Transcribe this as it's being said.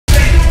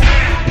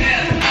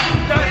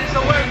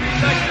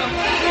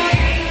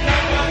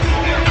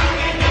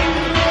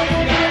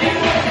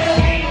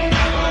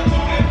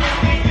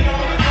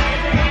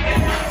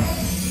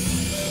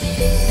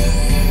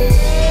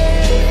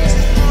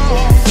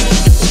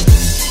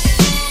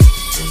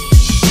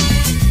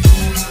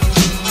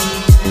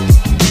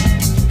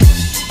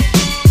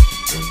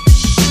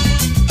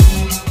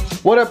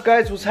What up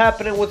guys, what's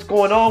happening, what's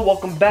going on?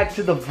 Welcome back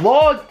to the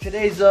vlog.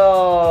 Today's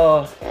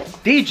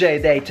DJ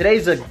day.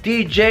 Today's a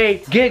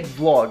DJ gig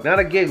vlog. Not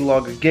a gig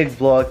vlog, a gig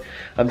vlog.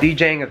 I'm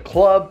DJing a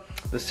club,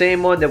 the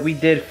same one that we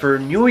did for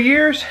New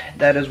Year's.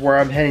 That is where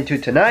I'm heading to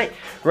tonight.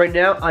 Right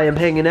now I am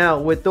hanging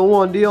out with the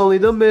one, the only,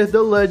 the myth,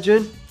 the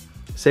legend.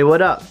 Say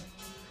what up.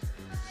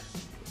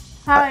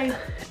 Hi.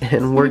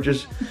 And we're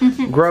just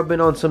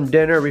grubbing on some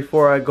dinner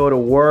before I go to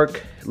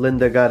work.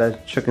 Linda got a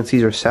chicken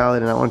Caesar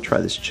salad and I want to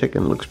try this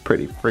chicken. It looks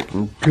pretty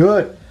freaking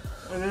good.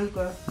 It is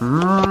good.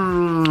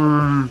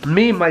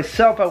 Me,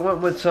 myself, I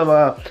went with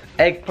some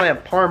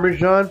eggplant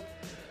parmesan,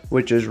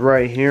 which is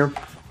right here.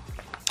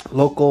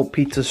 Local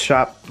pizza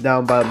shop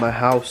down by my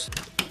house.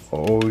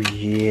 Oh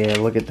yeah,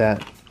 look at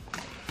that.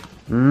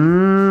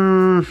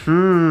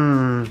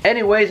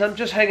 Anyways, I'm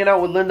just hanging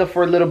out with Linda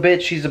for a little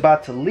bit. She's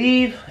about to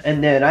leave,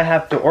 and then I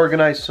have to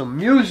organize some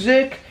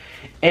music,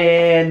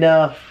 and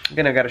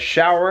then I gotta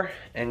shower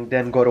and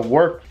then go to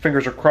work.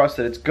 Fingers are crossed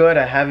that it's good.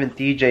 I haven't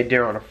DJ'd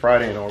there on a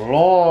Friday in a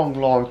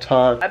long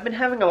time. I've been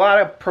having a lot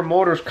of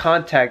promoters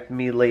contact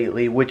me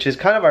lately, which is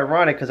kind of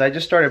ironic because I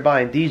just started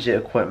buying DJ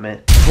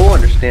equipment. Who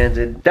understands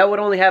it? That would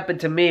only happen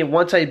to me.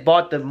 Once I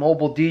bought the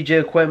mobile DJ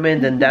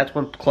equipment, then that's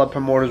when club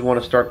promoters want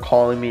to start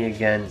calling me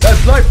again.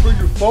 That's life for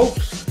you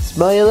folks.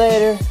 Smell you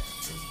later.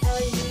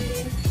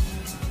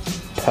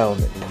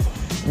 Pound it.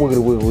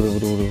 Wiggle, wiggle,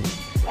 wiggle, wiggle.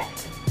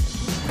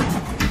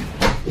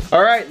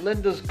 Alright,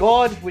 Linda's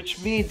gone,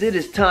 which means it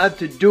is time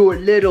to do a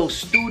little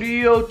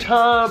studio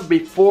time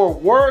before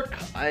work.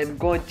 I'm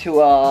going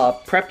to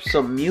prep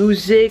some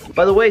music.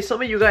 By the way,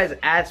 some of you guys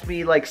asked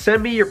me, like,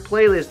 send me your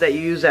playlist that you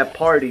use at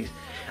parties.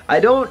 I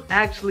don't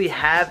actually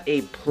have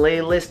a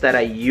playlist that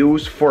I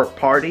use for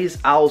parties.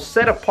 I'll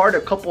set apart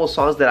a couple of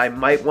songs that I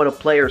might want to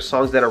play or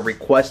songs that are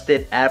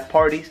requested at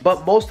parties.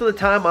 But most of the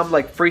time, I'm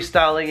like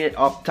freestyling it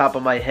off the top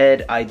of my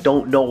head. I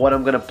don't know what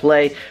I'm going to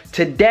play.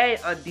 Today,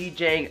 I'm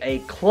DJing a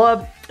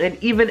club. And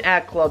even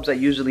at clubs, I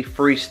usually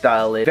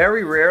freestyle it.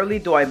 Very rarely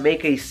do I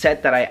make a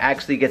set that I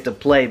actually get to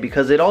play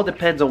because it all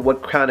depends on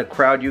what kind of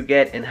crowd you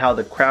get and how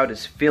the crowd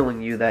is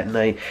feeling you that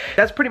night.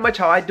 That's pretty much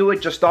how I do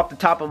it, just off the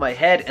top of my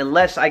head.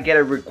 Unless I get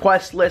a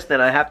request list,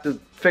 then I have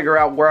to figure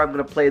out where I'm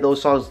going to play those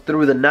songs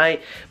through the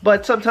night.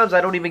 But sometimes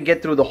I don't even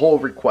get through the whole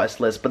request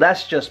list. But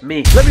that's just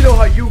me. Let me know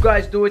how you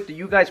guys do it. Do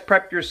you guys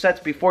prep your sets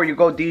before you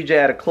go DJ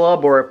at a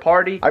club or a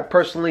party? I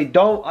personally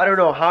don't. I don't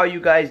know how you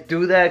guys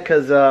do that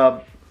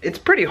because it's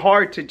pretty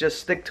hard to just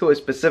stick to a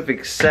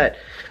specific set.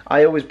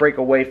 I always break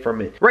away from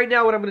it. Right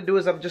now what I'm going to do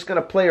is I'm just going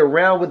to play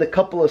around with a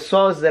couple of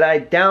songs that I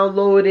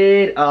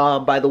downloaded.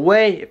 By the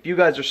way, if you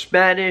guys are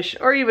Spanish,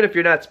 or even if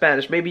you're not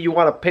Spanish, maybe you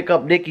want to pick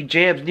up Nicky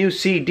Jam's new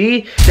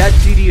CD. That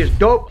CD is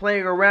dope.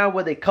 Playing around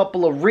with a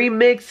couple of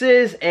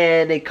remixes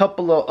and a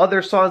couple of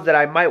other songs that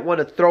I might want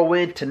to throw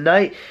in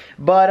tonight.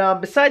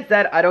 But besides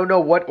that, I don't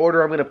know what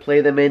order I'm going to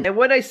play them in. And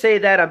when I say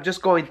that, I'm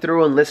just going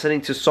through and listening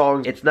to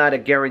songs. It's not a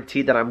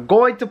guarantee that I'm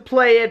going to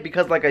play it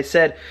because, like I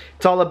said,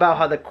 it's all about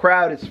how the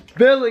crowd is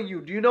feeling you.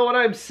 Do you know what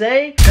I'm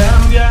saying?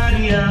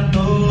 Cambiaría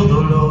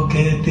todo lo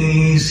que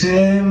te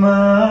hice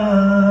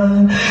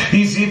mal.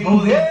 Y si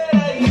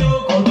pudiera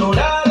yo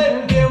controlar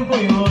el tiempo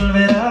y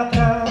volver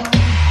atrás.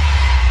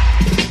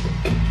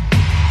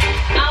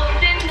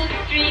 Out in the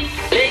streets,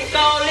 they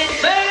call it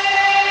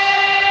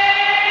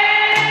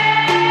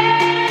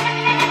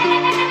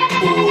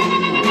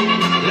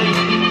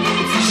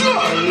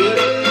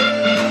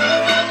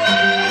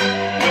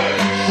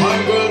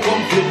my girl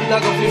come flip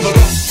like a flipper.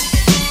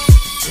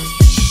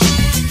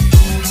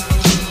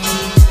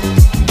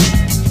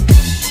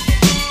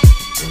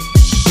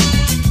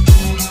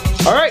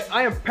 Alright,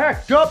 I am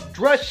packed up,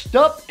 dressed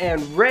up,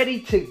 and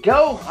ready to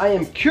go. I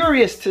am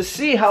curious to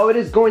see how it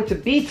is going to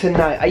be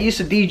tonight. I used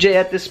to DJ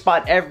at this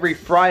spot every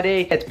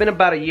Friday. It's been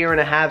about 1.5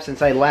 years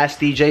since I last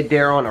DJ'd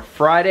there on a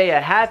Friday. I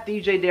have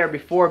DJ'd there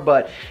before,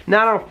 but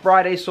not on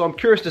Friday, so I'm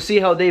curious to see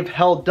how they've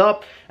held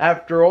up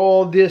after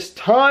all this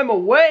time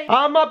away.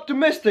 I'm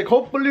optimistic.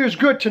 Hopefully it's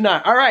good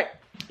tonight. Alright,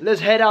 let's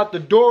head out the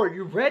door.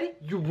 You ready?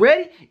 You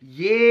ready?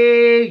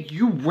 Yeah,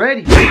 you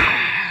ready.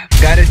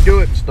 Gotta do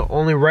it. It's the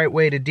only right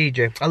way to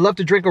DJ. I love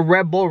to drink a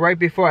Red Bull right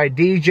before I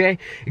DJ.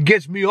 It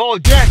gets me all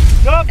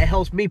jacked up. It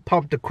helps me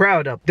pump the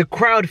crowd up. The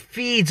crowd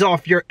feeds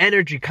off your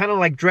energy, kind of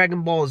like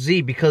Dragon Ball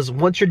Z, because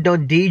once you're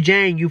done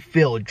DJing, you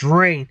feel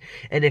drained.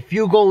 And if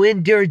you go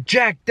in there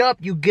jacked up,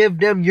 you give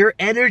them your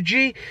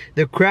energy,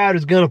 the crowd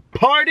is gonna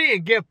party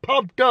and get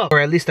pumped up. Or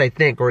at least I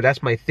think, or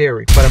that's my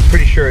theory. But I'm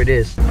pretty sure it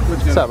is.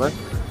 What's up, man?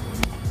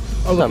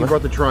 Oh, look, you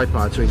brought the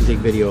tripod so we can take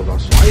video of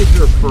us. Why is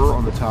there fur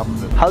on the top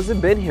of it? How's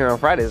it been here on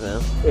Fridays, man?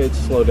 It's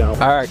slowed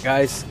down. All right,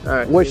 guys. All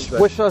right. Wish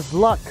us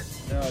luck.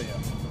 Hell yeah.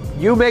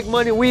 You make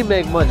money, we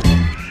make money. All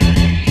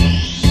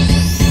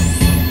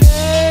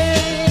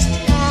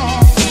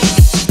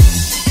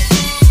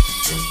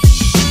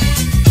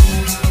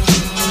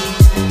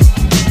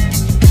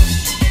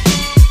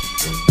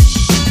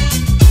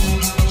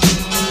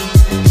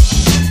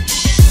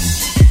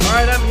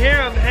right, I'm here.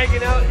 I'm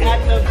hanging out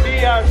at the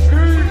VIP.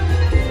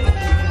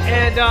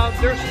 And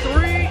there's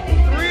three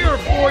or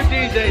 4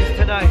 DJs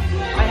tonight.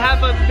 I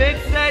have a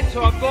mid-set,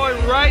 so I'm going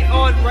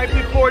right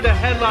before the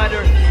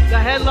headliner. The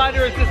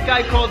headliner is this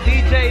guy called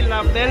DJ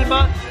La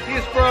Melma.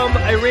 He's from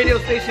a radio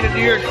station in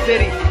New York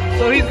City.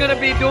 So he's gonna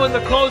be doing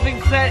the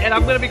closing set, and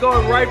I'm gonna be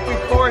going right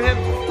before him.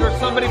 There's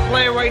somebody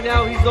playing right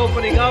now, he's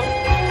opening up.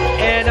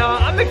 And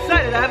I'm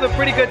excited, I have a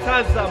pretty good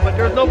time stuff, but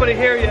there's nobody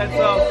here yet,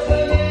 so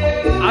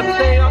I'm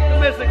staying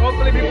optimistic.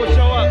 Hopefully people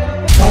show up.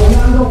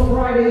 Bailando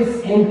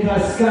Fridays en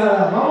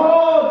Cascada.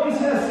 ¡Oh!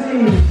 Dice así.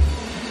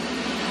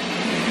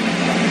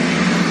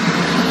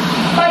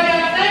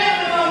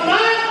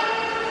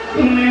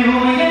 Me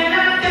voy a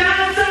la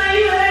casa y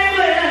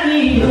luego el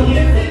anillo. Y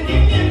el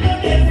sentimiento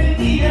que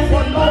sentías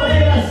cuando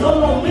eras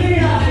solo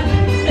mía.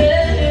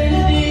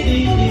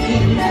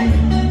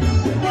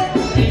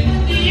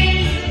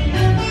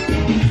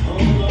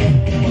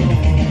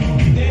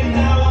 Te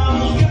estaba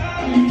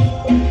buscando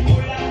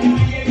por la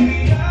calle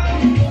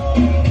gritando.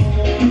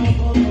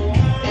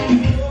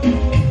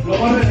 Lo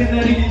más reciente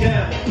de Nicky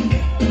Jam.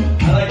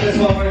 I like this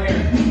one right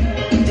here.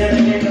 Ya te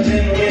quiero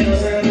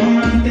ser tu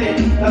amante.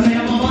 La se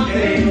llama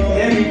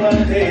de mi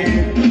parte,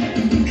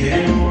 que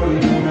no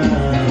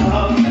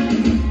nada.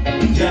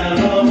 Ya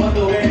no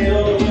aguanto ver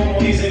otro como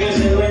dice que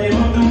se dueño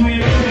con tu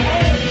vida.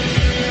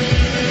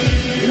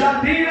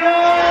 ¡Latino!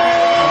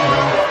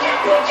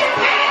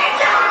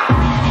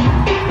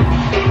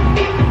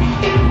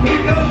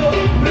 Brincando,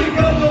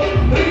 brincando,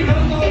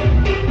 brincando.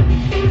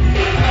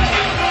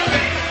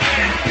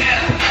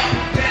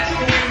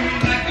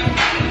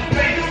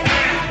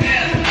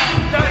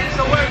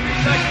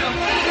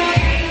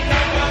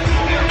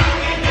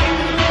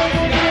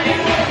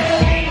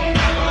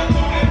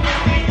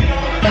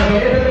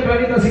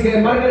 Así que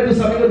márcale a tus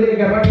amigos, tienen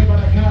que arrancar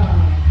para acá.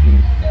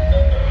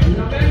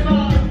 La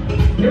misma.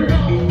 Here we go.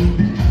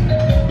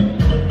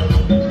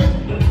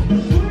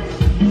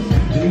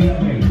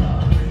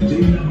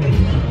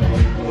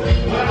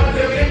 Buenas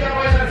noches, bien,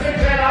 buenas noches,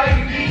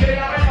 DJ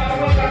La Melma,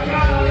 con la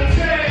cara,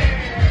 dice.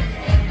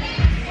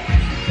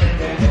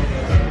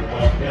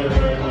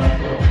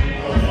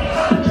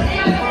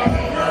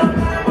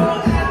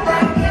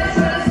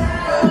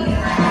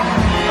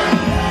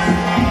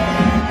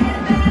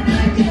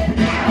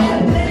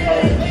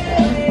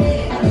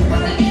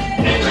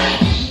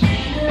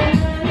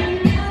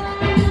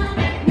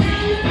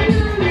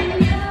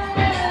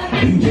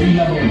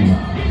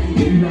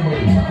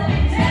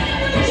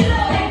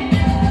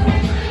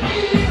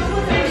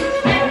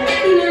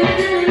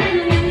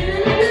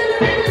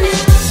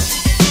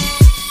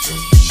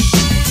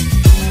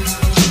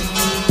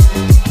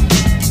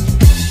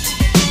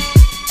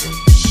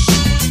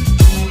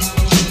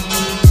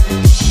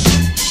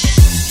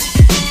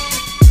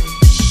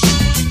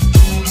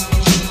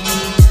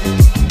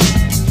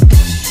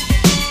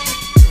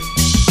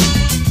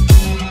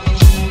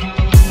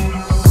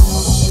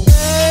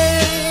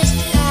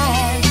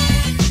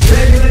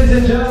 Ladies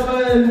and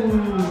gentlemen,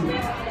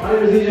 my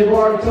name is DJ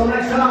Barr. Until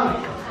next time.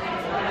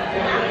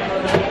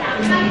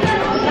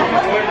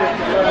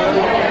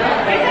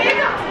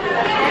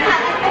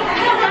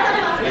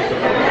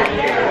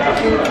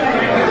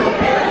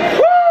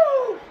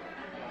 Woo!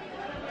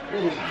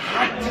 It is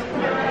hot.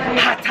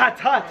 Hot, hot,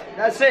 hot.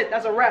 That's it.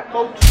 That's a wrap,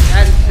 folks.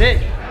 That's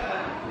it.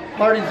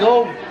 Party's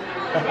over.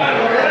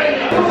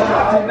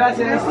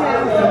 Gracias.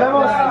 Nos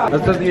vemos.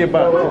 That's the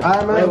about. All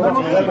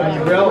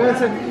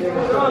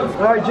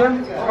right,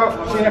 Jim.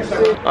 See you next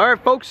time. All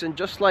right, folks, and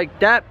just like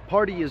that,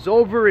 party is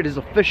over. It is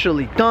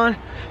officially done.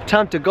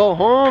 Time to go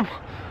home.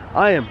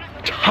 I am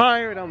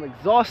tired. I'm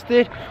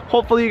exhausted.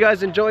 Hopefully you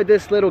guys enjoyed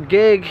this little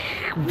gig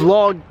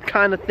vlog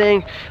kind of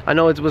thing. I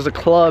know it was a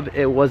club.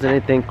 It wasn't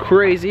anything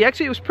crazy.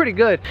 Actually, it was pretty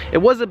good. It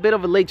was a bit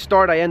of a late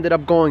start. I ended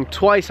up going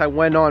twice. I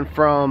went on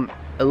from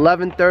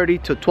 11:30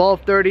 to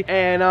 12:30,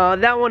 and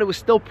that one, it was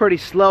still pretty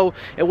slow.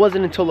 It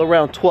wasn't until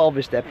around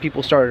 12ish that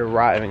people started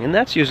arriving, and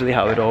that's usually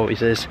how it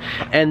always is.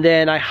 And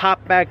then I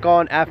hopped back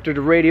on after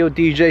the radio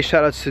DJ.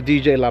 Shout outs to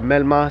DJ La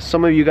Melma.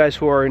 Some of you guys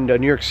who are in the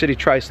New York City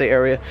tri-state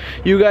area,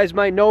 you guys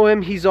might know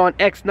him. He's on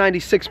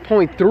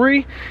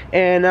X96.3,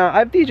 and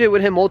I've DJed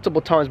with him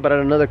multiple times, but at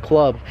another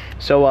club.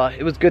 So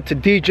it was good to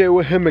DJ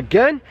with him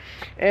again.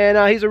 And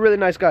he's a really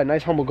nice guy,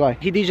 nice humble guy.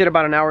 He DJed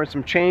about an hour and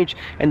some change,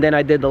 and then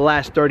I did the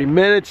last 30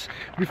 minutes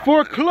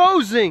before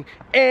closing.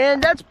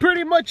 And that's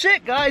pretty much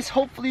it, guys.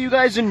 Hopefully you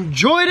guys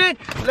enjoyed it.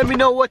 Let me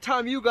know what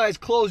time you guys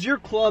close your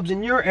clubs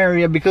in your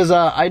area, because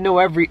I know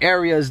every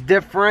area is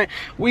different.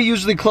 We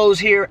usually close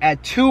here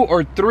at 2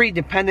 or 3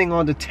 depending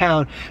on the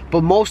town,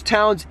 but most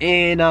towns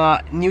in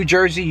New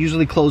Jersey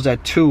usually close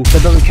at 2.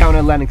 That doesn't count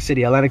Atlantic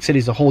City. Atlantic City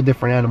is a whole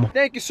different animal.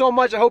 Thank you so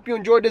much. I hope you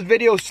enjoyed this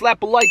video.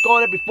 Slap a like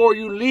on it before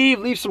you leave.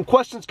 Leave some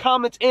questions,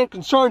 comments, and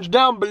concerns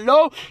down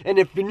below. And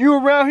if you're new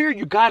around here,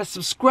 you gotta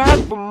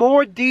subscribe for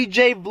more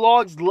DJ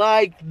vlogs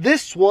like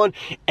this one,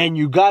 and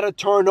you gotta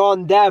turn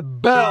on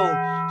that bell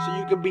so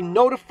you can be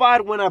notified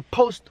when I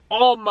post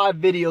all my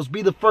videos.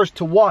 Be the first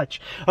to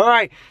watch. All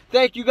right,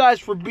 thank you guys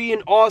for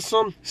being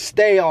awesome.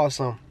 Stay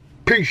awesome.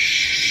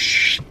 Peace.